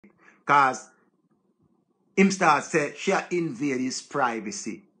Because him start say she invade his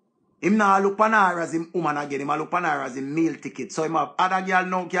privacy. Him now look on her as him woman again. Him look on her as him meal ticket. So him have other girl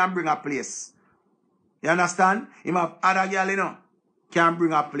now can bring a place. You understand? Him have other girl, you know, can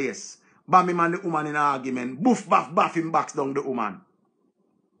bring a place. Bam him and the woman in an argument. Boof, baff him backs down the woman.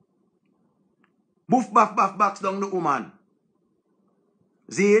 Boof, baff backs down the woman.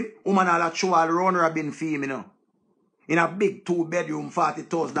 See? Woman all a show all round robin fee, you know. In a big 2-bedroom,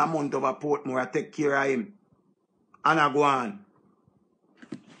 40,000 a month over Portmore. I take care of him. And I go on.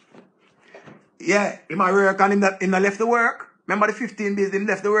 Yeah, him a work and him left the work. Remember the 15 days, him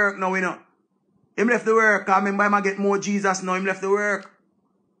left the work now, you know. Him left the work, because remember him a get more Jesus now, him left the work.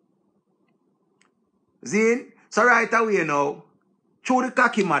 See? So right away now, through the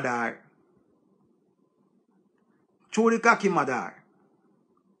cocky mother. Through the cocky mother.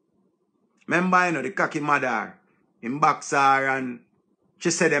 Remember, you know, the cocky mother. Him box her and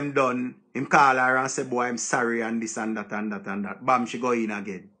she said them done. Him call her and say, boy, I'm sorry and this and that and that and that. Bam, she go in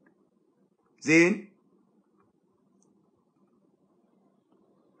again. See?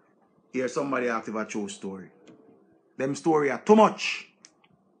 Here somebody asked if a true story. Them story are too much.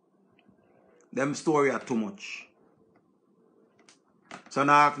 Them story are too much. So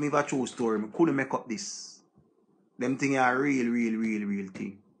now ask me if a true story. I couldn't make up this. Them things are real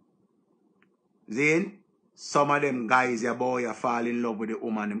thing. See? Some of them guys, your boy, you fall in love with the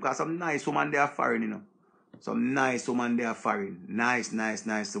woman. Because some nice woman they are foreign, you know. Some nice woman they are foreign. Nice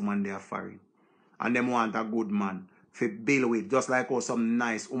woman they are foreign. And them want a good man to build with. Just like how some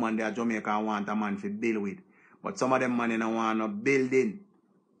nice woman they are Jamaica want a man to build with. But some of them man don't want no building.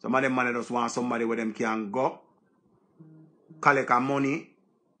 Some of them man just want somebody where them can go, collect a money,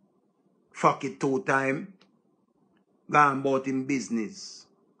 fuck it 2 times, go about in business.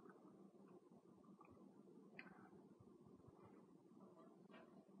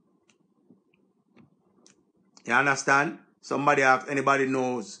 You understand? Somebody asks, anybody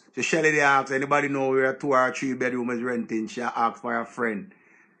knows. So Shelly they ask, anybody know where a 2 or 3 bedroom is renting? She asked for a friend.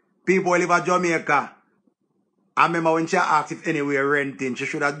 People live in Jamaica. I remember when she asked if anywhere renting, she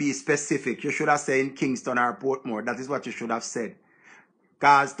should have been specific. She should have said in Kingston or Portmore. That is what she should have said.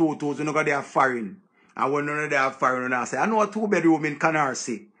 Because 2 you know they are foreign. And when none of them are foreign, I say, I know a 2 bedroom in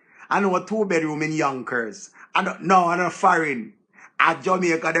Canarsie. I know a 2 bedroom in Yonkers. I'm not foreign. At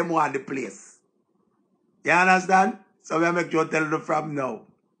Jamaica, them want the place. You understand? So I make you tell them from now.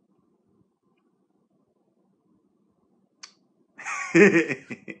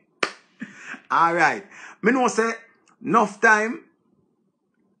 Alright. Me know say, enough time.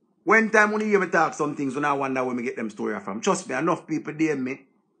 When time when you hear me talk some things, when I wonder where me get them story from. Trust me, enough people DM me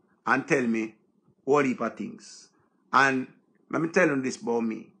and tell me all heap of things. And let me tell you this about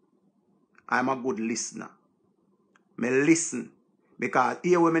me. I'm a good listener. Me listen. Because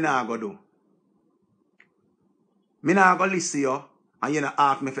here what me now go do. Me not go listen you and you not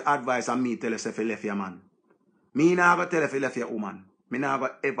ask me for advice and me tell you if you left your man. Me not go tell you if you left your woman. Me not go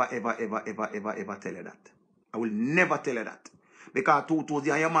ever tell you that. I will never tell you that. Because 2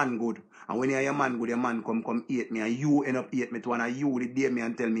 you and your man good. And when you and your man good, your man come eat me and you end up eat me too and you the day me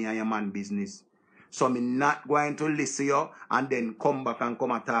and tell me and your man business. So me not going to listen you and then come back and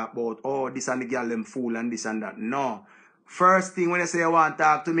come and talk about, oh, this and the girl them fool and this and that. No. First thing when you say you want to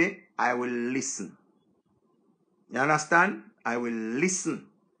talk to me, I will listen. You understand? I will listen.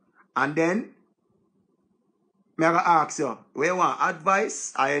 And then, me I go ask you, where you want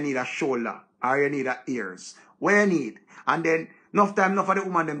advice, or you need a shoulder, or you need a ears? Where you need? And then, enough time, enough of the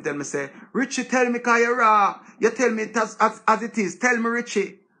woman them tell me, say, Richie, tell me because you're raw. You tell me it as it is. Tell me,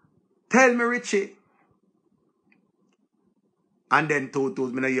 Richie. Tell me, Richie. And then 2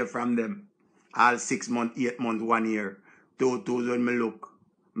 me not hear from them. All 6 months, 8 months, 1 year. 2 when me look,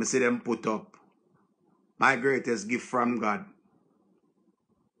 me see them put up. My greatest gift from God.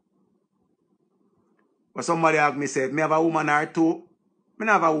 But somebody asked me, said, me have a woman or 2? Me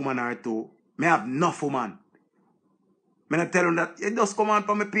not have a woman or 2. Me have enough woman. Me not tell them that, it just come on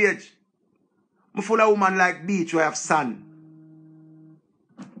from my page. Me full of woman like beach where I have sun.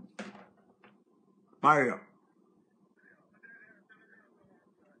 Mario.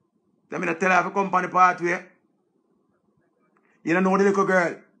 Let me not tell her if you come on the pathway. You don't know the little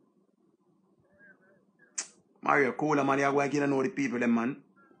girl. Mario, cool, man. You're going to know the people, them, man.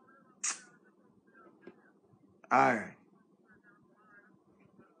 Alright.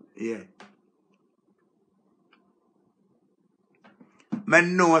 Yeah.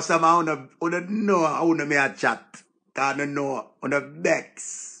 Man know some I don't know how me a chat. I don't know on the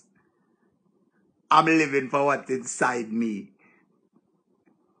vex. I'm living for what's inside me.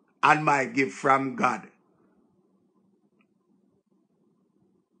 And my gift from God.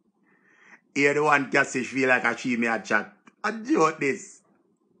 Here the one catfish feel like a she me a chat. I joke this.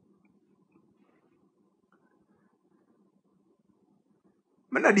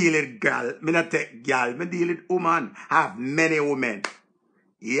 Me not deal with girl. Me not take girl. Me deal with woman. Have many women.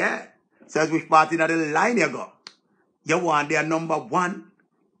 Yeah. Says which part in the line you go. You want their number one.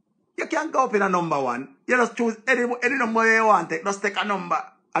 You can't go up in a number one. You just choose any number you want. Just take a number.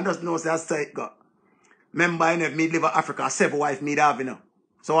 And just know say it go. Remember, if me live in Africa, 7 wife me have, you know.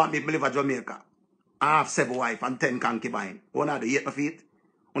 So want me to live in Jamaica. I have 7 wife and 10 concubine. One of you hate me for it?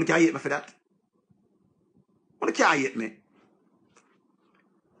 One can't hate me for that? One can't hate me.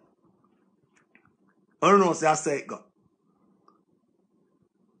 I don't know, say it go.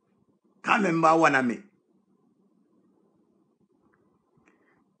 Can't remember one of me.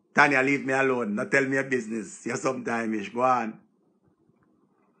 Tanya, leave me alone. Not tell me your business. You sometime-ish. Go on.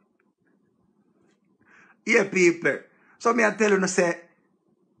 Yeah, people. So me I tell you, say,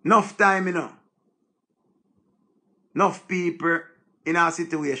 enough time, you know. Enough people in our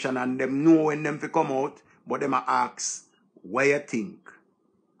situation and them know when them to come out, but them a ask, what you think?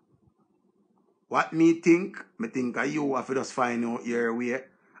 What me think you have to just find out your way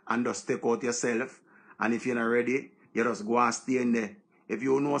and just take out yourself. And if you're not ready, you just go and stay in there. If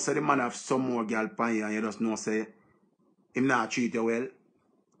you know say the man have some more girl pan you and you just know say him not treat you well,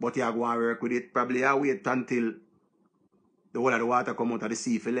 but you go and work with it, probably you wait until the whole of the water come out of the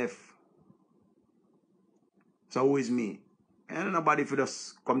sea for left. So who is me? And nobody if you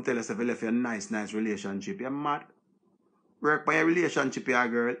just come tell us if you left a nice relationship. You're mad. Work by your relationship, your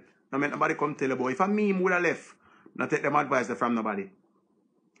girl. No make nobody come tell you about. If a me would have left, not take them advice from nobody.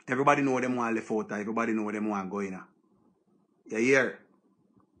 Everybody know them want left out. Everybody know them want go in. You hear?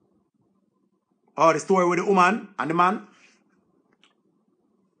 Oh, the story with the woman and the man.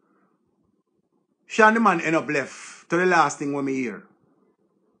 She and the man end up left to the last thing when me hear.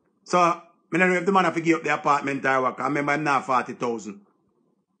 So, I don't know if the man have to give up the apartment or what. I remember him now 40,000.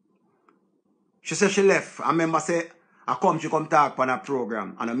 She said she left. I remember say, she come talk on a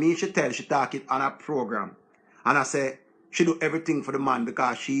program. And I mean she tell she talk it on a program. And I say, she do everything for the man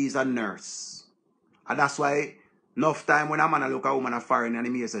because she's a nurse. And that's why enough time when a man look at a woman a foreign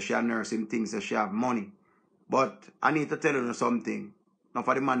and he say she a nurse, him thinks that she have money. But I need to tell you something. Not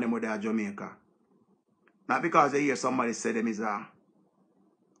for the man them with their Jamaica. Not because they hear somebody say them is a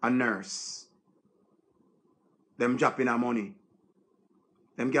nurse. Them dropping her money.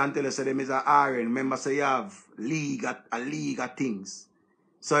 Them can tell us say them is a RN. Remember say you have a league of things.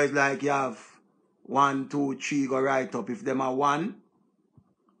 So it's like you have 1, 2, 3 go right up. If them are 1,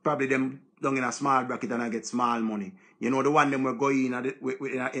 probably them down in a small bracket and I get small money. You know the one them will go in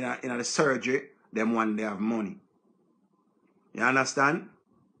the surgery, them one they have money. You understand?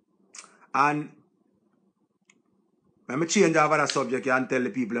 And let me change over the subject and tell the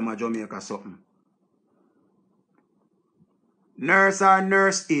people in Jamaica something. Nurse or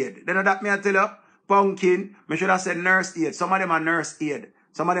nurse aid. Then that me I tell you, pumpkin, I should have said nurse aid. Some of them are nurse aid.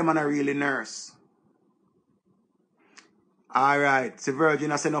 Some of them are not really nurse. Alright. See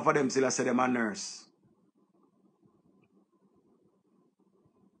Virgin I say enough of them still I say them are nurse.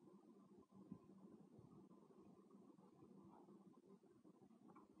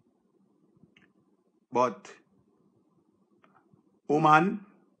 But woman,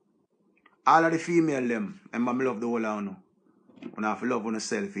 all of the female them, and I love the whole of you. You have to love on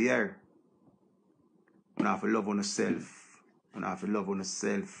yourself, here. You have to love on yourself. You have to love on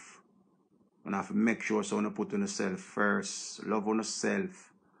yourself. You have to make sure so you put on yourself first. Love on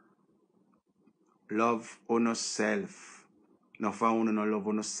yourself. Love on yourself. Not for you no love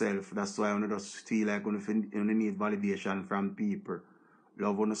on yourself. That's why you just feel like you need validation from people.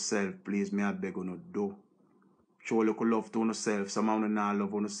 Love on yourself, please. Me I beg you to do. Show a little love to yourself. Some of you not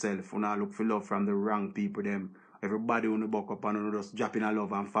love on yourself. You not look for love from the wrong people. Them. Everybody on the buck up and you just drop in a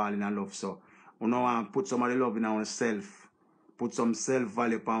love and fall in a love. So you know want put some of the love in yourself. Put some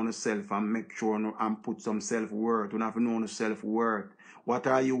self-value on yourself and make sure and put some self-worth. You have to know your self-worth. What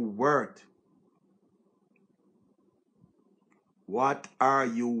are you worth? What are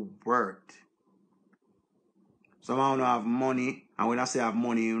you worth? Some of you have money, and when I say have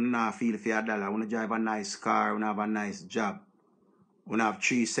money, you don't feel for your dollar. You drive a nice car, you have a nice job. You have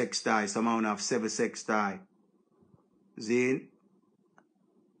 3 sex ties, some of you have 7 sex ties. Zane,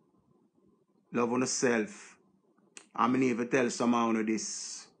 love on yourself. I'm going to tell some of you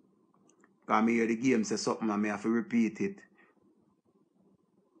this. Because I hear the game say something and I have to repeat it.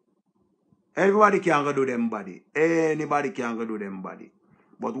 Everybody can go do them body. Anybody can go do them body.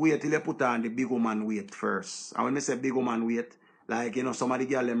 But wait till you put on the big woman weight first. And when I say big woman weight, like, you know, some of the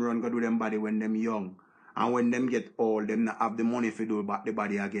girls them run go do them body when them young. And when them get old, them not have the money to do back the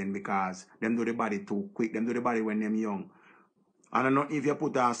body again because them do the body too quick. Them do the body when them young. And I know if you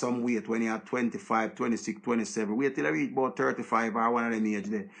put on some weight when you're 25, 26, 27, wait till you reach about 35 or one of them age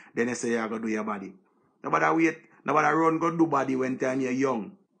there. Then you say you're going to do your body. Nobody wait. Nobody run go do body when time you're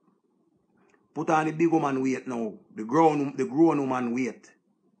young. Put on the big woman weight now. The grown woman weight.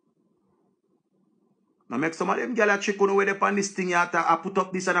 Now make some of them gyal a chick on where they pan this thing you have to put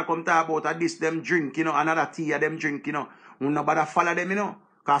up this and I come talk about this them drink, you know, another tea them drink, you know. Nobody follow them, you know.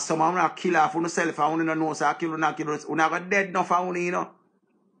 Cause some of them are kill off on yourself and you don't know so kill not kill. You not dead enough for you know.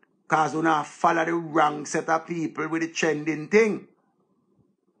 Cause you not follow the wrong set of people with the trending thing.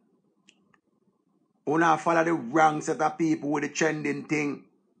 You not follow the wrong set of people with the trending thing.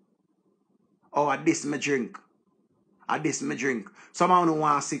 Oh, this me drink. This me drink. Some of them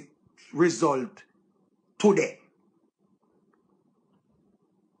want to see result today.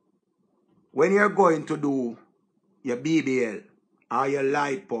 When you're going to do your BBL or your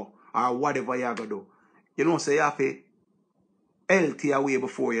lipo or whatever you're going to do, you know, say you have to healthy away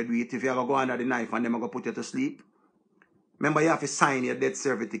before you do it. If you're going to go under the knife and them are going to put you to sleep, remember you have to sign your death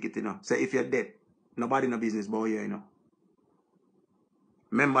certificate, you know. Say if you're dead, nobody in the business about you, you know.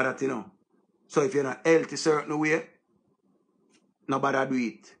 Remember that, you know. So if you're not healthy certain way, nobody do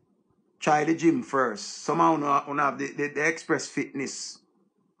it. Try the gym first. Somehow you have the Express Fitness.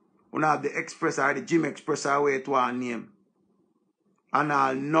 You have the Express or the Gym Express or way to our name. And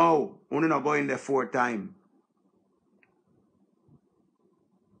I'll know you're not going there 4 times.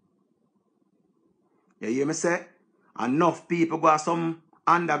 You hear me say? Enough people go to some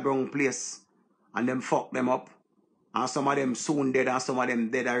underground place and them fuck them up. And some of them soon dead and some of them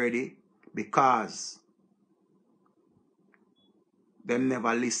dead already. Because them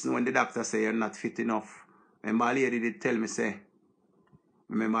never listen when the doctor say you're not fit enough. Remember a lady did tell me say,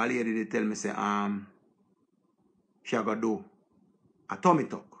 she go do a tummy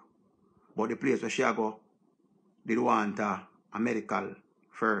tuck. But the place where she go, did want a medical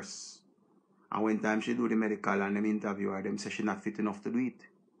first. And when time she do the medical and them interview her, them say she not fit enough to do it.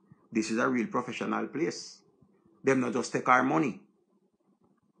 This is a real professional place. Them not just take our money.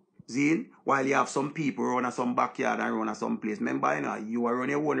 See, while you have some people run at some backyard and run at some place. Remember, you know, you are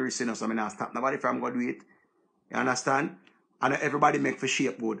running your own risk, you know, so I not stop nobody from going to do it. You understand? And everybody make for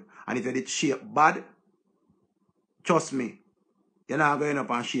shape good. And if you did shape bad, trust me, you're not going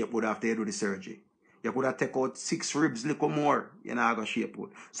up and shape good after you do the surgery. You could have take out 6 ribs, little more. You're not going to shape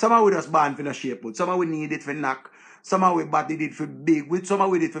good. Some of we just born for no shape good. Some of we need it for knock. Some of we body did for big. Some of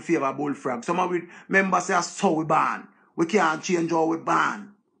we did for favor bullfrog. Some of we members say that's how we born. We can't change how we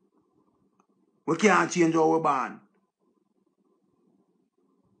born. We can't change how we born.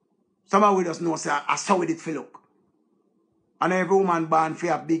 Some of we just know say that's how we did for look. And every woman born for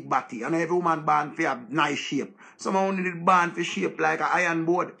a big body. And every woman born for a nice shape. Some of only did born for shape like an iron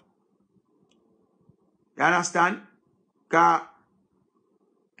board. You understand? Because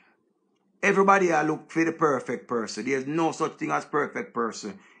everybody look for the perfect person. There's no such thing as perfect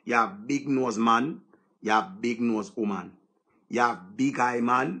person. You have big nose man. You have big nose woman. You have big eye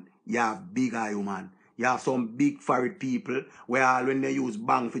man. You have big eye woman. You have some big forehead people where when they use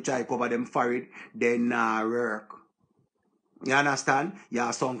bang for try cover them forehead, they not work. You understand? You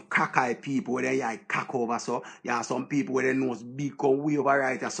have some cockeye people where they cock over so. You have some people where their nose big come way over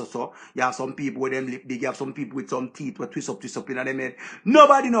right so. You have some people where them lip big. You have some people with some teeth where twist up in them head.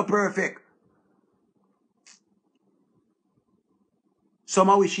 Nobody no perfect. Some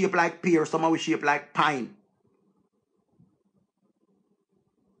of we shape like pear, some of we shape like pine.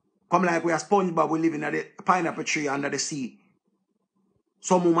 Come like we are SpongeBob, we live in a pineapple tree under the sea.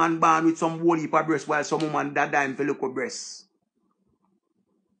 Some woman born with some whole heap of breast while some woman that dying for look at breasts.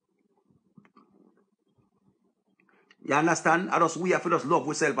 You understand? We have to just love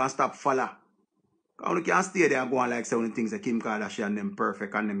ourselves and stop follow. Because we can't stay there and go on like saying things that Kim Kardashian them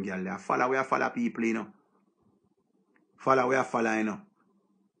perfect and them girl there. We are follow people, you know. We are follow, you know.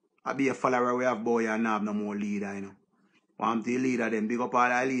 I be a follower, we have boy and have no more leader, you know. Want to leader them, big up all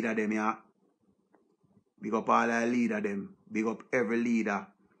the leader them, yeah. Big up all the leader them. Big up every leader.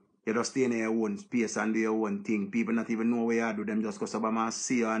 You just stay in your own space and do your own thing. People not even know where you do them just because somebody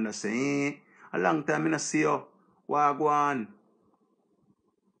see you and they say, a long time I don't see you. What go on?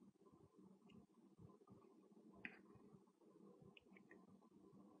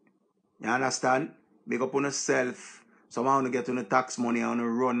 You understand? Big up on yourself. Somehow you get on the tax money and you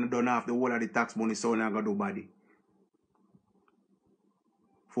run down off the whole of the tax money so you're not going to do body.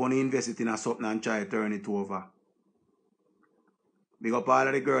 For you invest it in something and try to turn it over. Big up all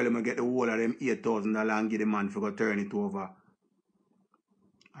of the girls who get the whole of them $8,000 and give the man for go turn it over.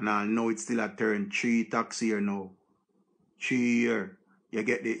 And I know it's still a turn 3 tax year now. 3 year. You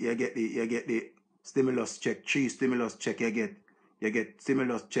get the stimulus check. 3 stimulus check you get. You get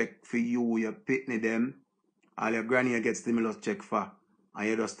stimulus check for you, your pitney them. All your granny you get stimulus check for. And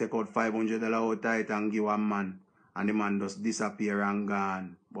you just take out $500 out of it and give a man. And the man just disappear and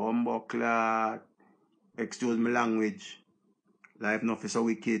gone. Bumbo clot. Excuse me language. Life not so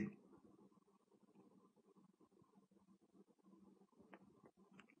wicked.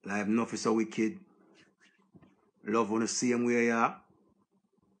 Life not so wicked. Love on the same way, yeah.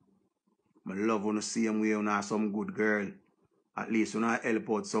 I love on the same way when I have some good girl. At least when I help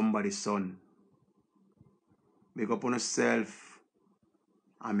out somebody's son. Make up on yourself.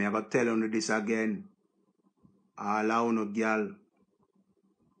 And I'm going to tell you this again. All I want girl.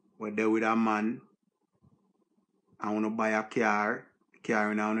 We're there with a man. I want to buy a car.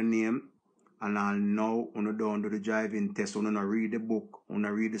 Car in our name. And I know when you don't do the driving test, when you don't read the book, when you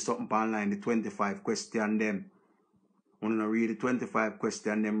read the something online, the 25 question them. When you read the 25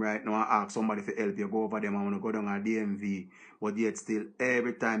 question them right now, I ask somebody to help you go over them. I want to go down a DMV. But yet still,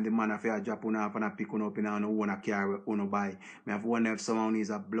 every time the man have a job on up and I pick one up in and own a car on buy. I have wonder if someone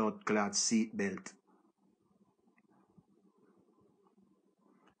needs a blood clot seat belt.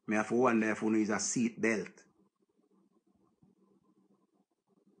 I have wonder if one needs a seat belt.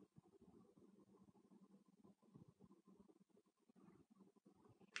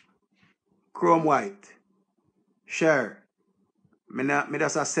 Chrome white. Sure. Me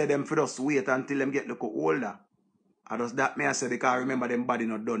just say them for just wait until them get look older. I just that me I say because I remember them body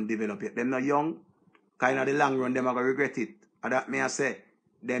not done develop yet. Them not young. Kind of the long run them are gonna regret it. And that me I say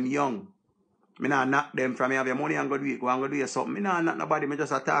them young. Me not knock them from me have your money and go do it. Go and go do you something. Me not knock nobody. Me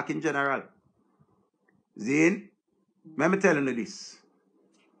just attack in general. Zine, me telling you this.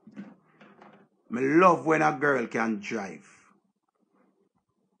 Me love when a girl can drive.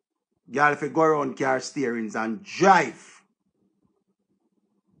 Girl if you go around car steerings and drive.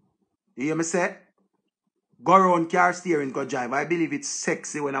 You hear me say? Go around car steering, go drive. I believe it's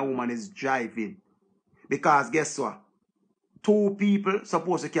sexy when a woman is driving. Because guess what? 2 people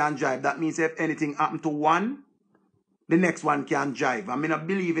supposed to can drive. That means if anything happen to one, the next one can drive. I mean, I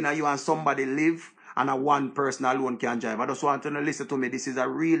believe in you and somebody live and a one person alone can drive. I just want you to listen to me. This is a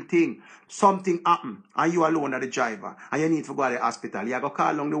real thing. Something happen and you alone are the driver and you need to go to the hospital. You have to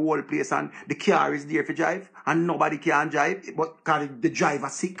call along the whole place and the car is there for drive and nobody can drive. But because the driver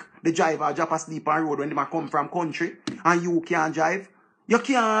sick, the driver drop asleep on road when they come from country and you can't drive. You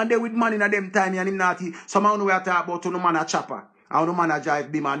can't there with man in a them time and him not. Somehow we are talking about no man a chopper. And the man a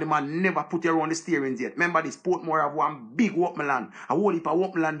drive beam and the man never put you around the steering yet. Remember this Portmore have one big Wopmeland. A whole heap of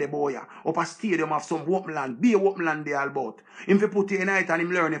Wopmeland there boy. Up a stadium have some Wopmeland. Be a Wopmeland there all about. Him fi put you in night and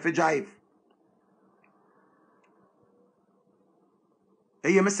him learn if you drive.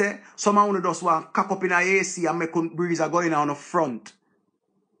 You hear me say? Somehow just want cock up in a AC and make breeze going on the front.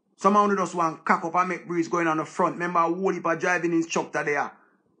 Somehow just want cock up and make breeze going on the front. Remember a whole heap of driving instructor there.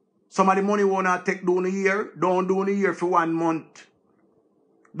 Some of the money wanna take down a year. Don't do a year for 1 month.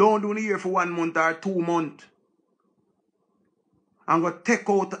 Don't do a year for 1 month or 2 months. And go take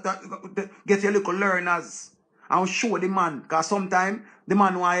out, get your little learners and show the man. Because sometimes the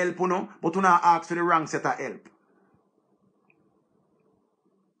man want help, you know, but you not ask for the wrong set of help.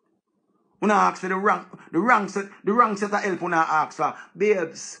 You not ask for the wrong set of help you not ask for.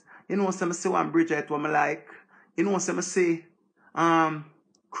 Babes, you know some say one Bridget what I like. You know some say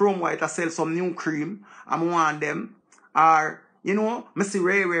Chrome White I sell some new cream. I want them. Or, you know, I see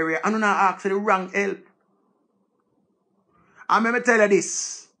Ray. I don't ask for the wrong help. And let me tell you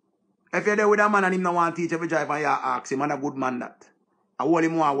this. If you're there with a man and him not want to teach every driver, you ask him, and a good man that. I want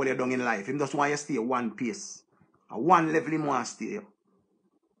him want what you done in life. Him just want you to stay one pace. At one level him want to stay.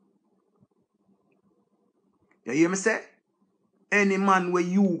 You hear me say? Any man where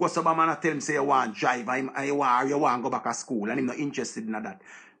you go to a man and tell him say you want to drive and you want to go back to school and him not interested in that.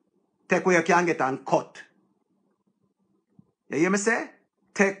 Take what you can get and cut. You hear me say?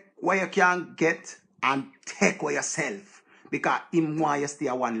 Take what you can get and take what yourself. Because him want you stay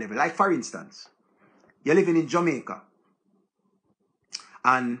at one level. Like for instance, you're living in Jamaica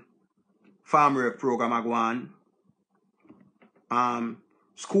and farm work program are going on,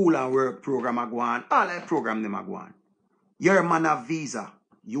 school and work program are going on, all that program them are going on. Your man have visa,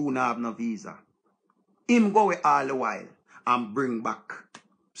 you not have no visa. Him go away all the while and bring back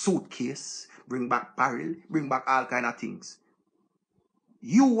suitcase, bring back barrel, bring back all kind of things.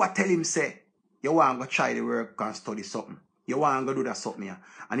 You what tell him say, you want to go try the work and study something. You want to go do that something here.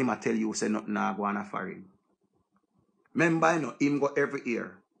 And him tell you say nothing nah go on for him. Remember, you know, him go every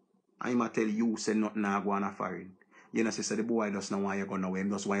year. And him tell you say nothing nah go on for him. You know, say the boy does not want you go nowhere. He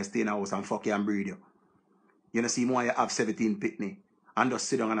just want you stay in the house and fuck you and breed you. You know, see more you have 17 pitney and just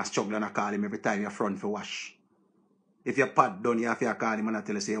sit down and a struggle and a call him every time you're front for wash. If your pad done, you have to call him and I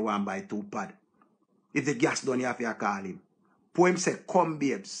tell you say you want to buy 2 pad. If the gas done, you have to call him. Poem say, come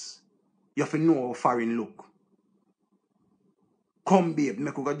babes. You have to know how foreign look. Come babe,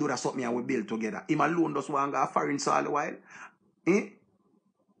 make we go do that something and we build together. Him alone just want to go foreign so all the while. Eh?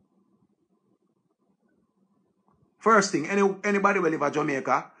 First thing, anybody will live in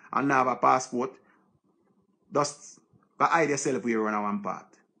Jamaica and not have a passport, just hide yourself where you run one part.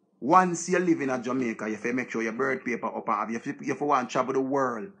 Once you live in Jamaica, you have to make sure your birth paper up and have. You have to want to travel the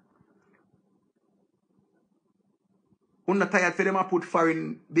world. You're not tired for them to put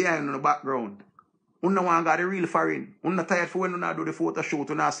foreign behind in the background. You don't want to go the real foreign. You're not tired for when you do the photo shoot,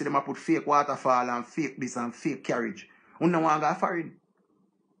 you don't see them put fake waterfall and fake this and fake carriage. You don't want to go foreign.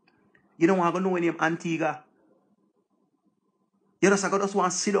 You don't want to know any name Antigua. You just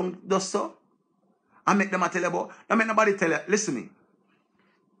want to sit down just so. And make them tell you about. Don't make nobody tell you, listen to me.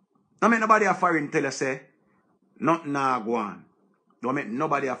 Don't make nobody a foreign tell you say, nothing nah go on. Don't make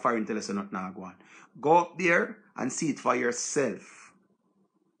nobody a foreign tell you say, nothing nah go on. Go up there and see it for yourself.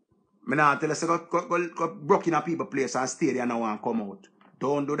 I nah tell you say, go broke in a people place and stay there and now and come out.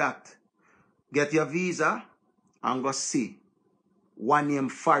 Don't do that. Get your visa and go see. One name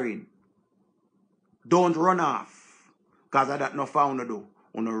foreign. Don't run off. Because of that no found to do.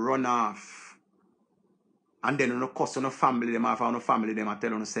 You no run off. And then you no cuss on the family them off on the family them and tell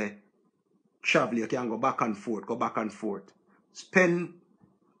them say, travel, you can go back and forth. Spend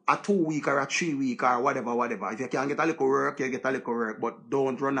a 2 week or a 3 week or whatever. If you can get a little work, you get a little work. But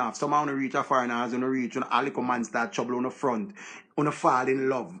don't run off. Somehow you reach a foreigner, as you reach, a little man start trouble on the front. You fall in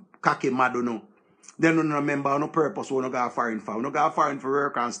love. Cocky mad, you know. Then you remember no purpose you go foreign for. You go foreign for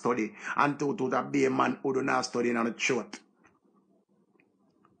work and study. And to that be a man who do not study on the short.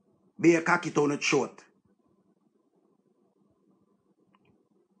 Be a cocky to on the short.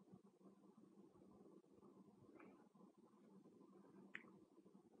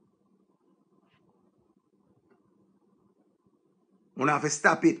 You have to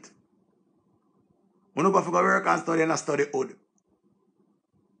stop it. You go for work and study odd.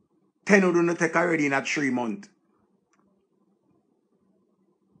 10 would not take already in 3 months.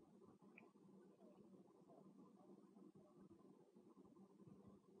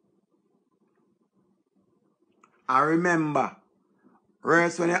 I remember,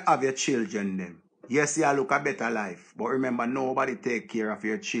 first when you have your children, them, yes, you look a better life. But remember, nobody take care of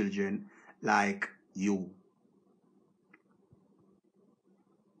your children like you.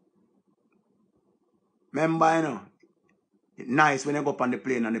 Remember, you know, it's nice when you go up on the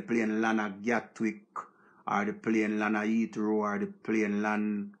plane and the plane land at Gatwick, or the plane land at Heathrow, or the plane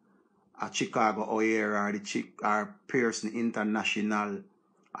land at Chicago O'Hare, or Pearson International,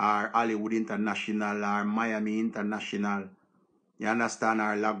 or Hollywood International, or Miami International. You understand?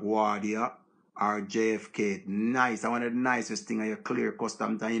 Or LaGuardia, or JFK. Nice. One of the nicest things you clear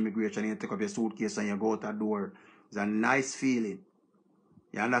customs and immigration, you take up your suitcase and you go out the door. It's a nice feeling.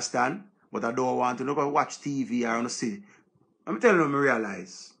 You understand? But I don't want to go watch TV or see. I'm telling them, I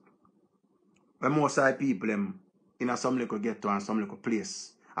realize when most of the people in some little ghetto and some little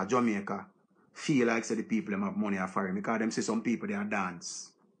place at Jamaica feel like the people have money are foreign because them see some people they are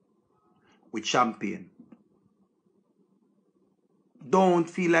dance with champagne. Don't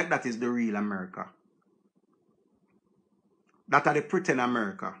feel like that is the real America. That are the pretend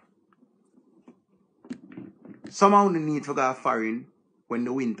America. Somehow they need to go foreign when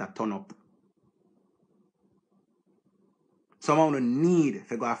the winter turn up. Somehow they need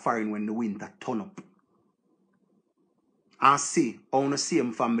to go foreign when the winter turn up. And see how the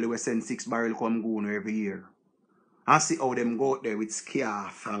same family will send 6 barrels come go every year. And see how them go out there with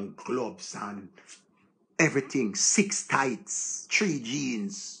scarf and gloves and everything. 6 tights, 3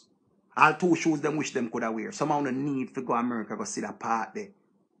 jeans. All 2 shoes them wish them could have wear. Somehow they need to go to America go see that part there.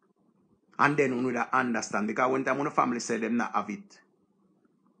 And then we will understand. Because one time when the family said them not have it.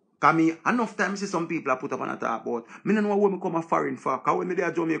 Because me, enough times see some people I put up and talk about, me don't know where me come a foreign for. Because when me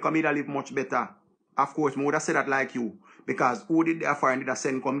there Jamaica, me live much better. Of course, me would have said that like you. Because who did the foreign did a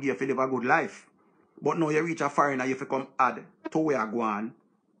send come give you live a good life. But now you reach a foreigner, you have to come add to where you go on.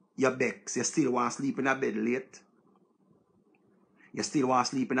 Your bex, you still want to sleep in a bed late. You still want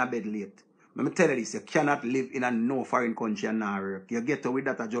to sleep in a bed late. Let me tell you this, you cannot live in a no foreign country and not work. You get with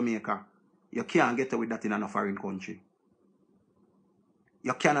that at Jamaica. You can't get with that in a foreign country.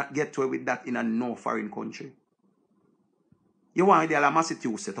 You cannot get away with that in a no foreign country. You want there a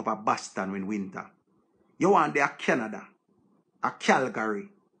Massachusetts up a Boston in winter. You want there a Canada, a Calgary.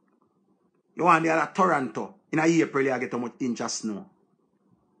 You want there a Toronto In a April, I get how much inch of snow.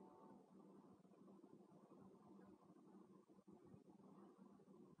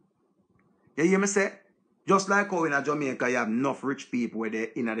 You hear me say? Just like how in a Jamaica, you have enough rich people where they're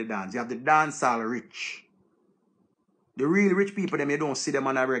in the dance. You have the dancehall rich. The real rich people, them, you don't see them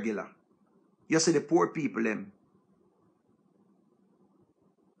on a regular. You see the poor people, them.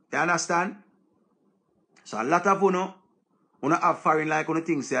 You understand? So a lot of you have foreign like you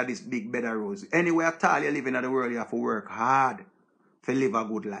think say this big bed of rose. Anywhere at all you live in the world, you have to work hard to live a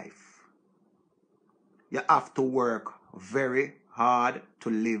good life. You have to work very hard to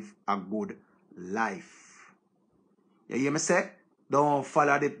live a good life. You hear me say? Don't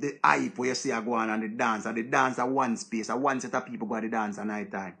follow the hype where you see I go on and the dance. And the dance at one space. And one set of people go to the dance at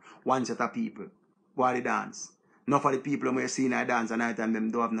night time. One set of people go to the dance. Enough of the people who you see in the dance at night time, them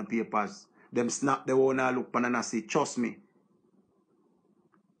don't have no papers. Them snap the one and look and say, trust me.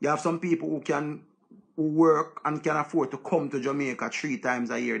 You have some people who work and can afford to come to Jamaica 3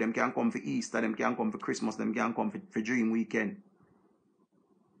 times a year. Them can come for Easter, them can come for Christmas, them can come for Dream Weekend.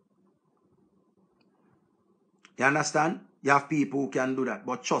 You understand? You have people who can do that.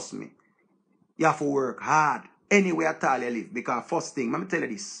 But trust me, you have to work hard anywhere at all you live. Because first thing, let me tell you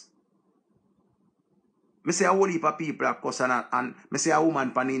this. I say a whole heap of people are cussing and I say a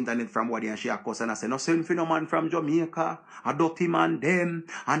woman on the internet from what and she are cussing and say, no send for no man from Jamaica, a dirty man them,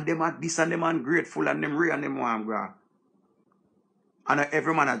 and them are this and them ungrateful and them real and them want grab. And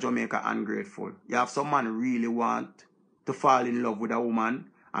every man at Jamaica ungrateful. You have some man really want to fall in love with a woman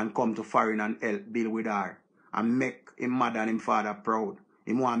and come to foreign and help build with her. And make him mother and him father proud.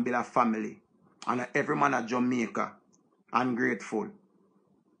 He want to build a family. And every man at Jamaica ungrateful.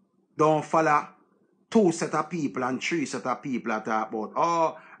 Don't follow 2 set of people and 3 set of people that talk about,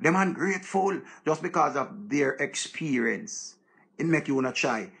 oh, them ungrateful just because of their experience. It make you want to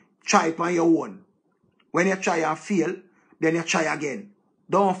try. Try it on your own. When you try and fail, then you try again.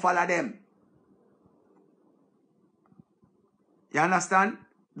 Don't follow them. You understand?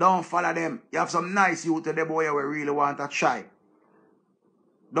 Don't follow them. You have some nice youth to the boy who really want to try.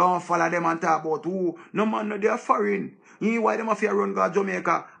 Don't follow them and talk about, oh, no man, no, they are foreign. You know why them have to run go to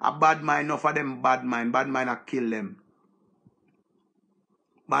Jamaica? A bad mind, enough of them bad mind. Bad mind a kill them.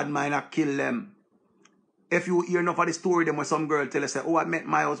 Bad mind a kill them. If you hear enough of the story, them when some girl tell us, oh, I met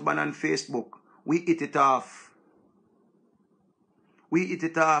my husband on Facebook. We hit it off. We hit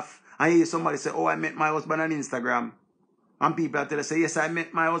it off. And you hear somebody say, oh, I met my husband on Instagram. And people tell us, yes, I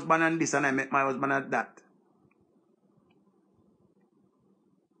met my husband on this and I met my husband on that.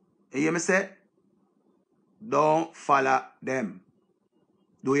 You hear me say? Don't follow them.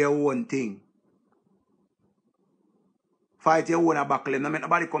 Do your own thing. Fight your own battle. No make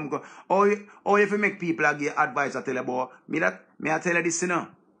nobody come go. Oh, if you make people give advice, I tell you about me I tell you this, you know.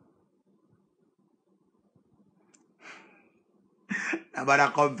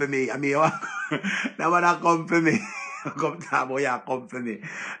 Nobody come for me. I mean, nobody come for me. Come for me.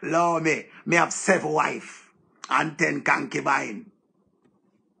 Lord me have 7 wives and 10 concubines.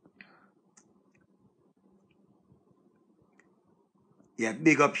 Yeah,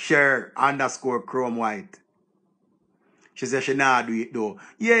 big up Cher _ Chrome White. She said she nah do it though.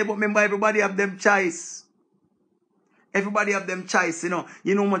 Yeah, but remember everybody have them choice. Everybody have them choice, you know.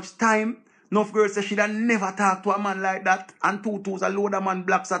 You know much time. Enough girls say she done never talk to a man like that. And 2 a load of man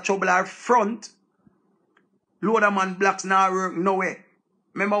blacks are trouble her front. Load of man blacks now work no way.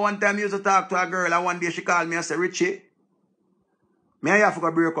 Remember one time I used to talk to a girl and one day she called me and said, Richie, me I have to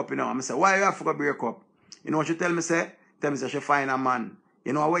go break up, you know. I say, why you have to go break up? You know what she tell me say? Tell me say she find a man.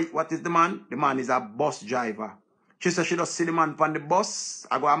 You know what is the man? The man is a bus driver. She said she just see the man on the bus.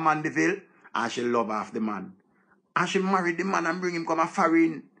 I go to Mandeville and she love half the man. And she married the man and bring him come a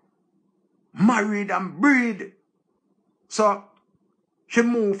foreign. Married and breed. So she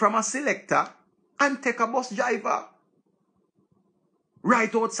moved from a selector and take a bus driver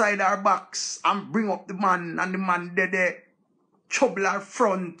right outside her box and bring up the man and the man there. Trouble her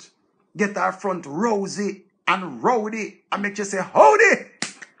front. Get her front rosy and rowdy and make you say, howdy!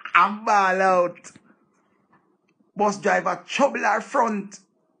 And ball out. Bus driver trouble her front.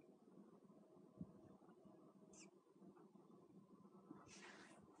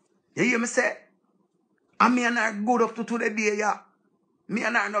 You hear me say? And me and her good up to the day, yeah. Me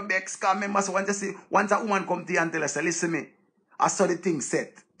and her no bex, cause remember, so once a woman come to you and tell us, listen me, I saw the thing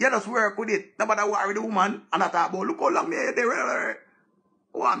set. You just work with it. Nobody worry with the woman. And I talk about, look how long me there.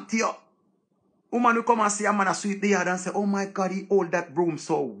 One tear. Woman who come and see a man a sweep the yard and say, oh my God, he hold that broom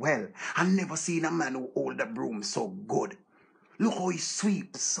so well. I never seen a man who hold that broom so good. Look how he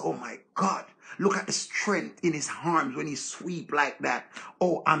sweeps. Oh my God. Look at the strength in his arms when he sweep like that.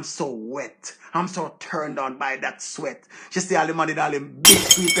 Oh, I'm so wet. I'm so turned on by that sweat. She say, all the man did all them big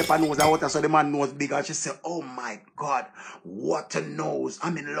sweet pepper nose and water, so the man nose bigger. She say, oh my God, what a nose.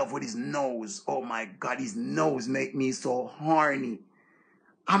 I'm in love with his nose. Oh my God, his nose make me so horny.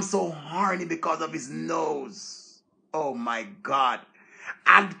 I'm so horny because of his nose. Oh my God.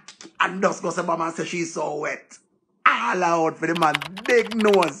 And just goes about and say she's so wet. All out for the man big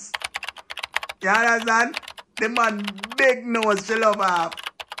nose. You understand? The man big nose she love her.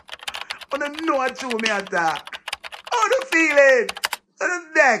 I don't know what you me attack. How do you feel it? How do you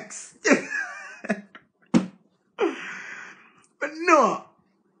vex? But no.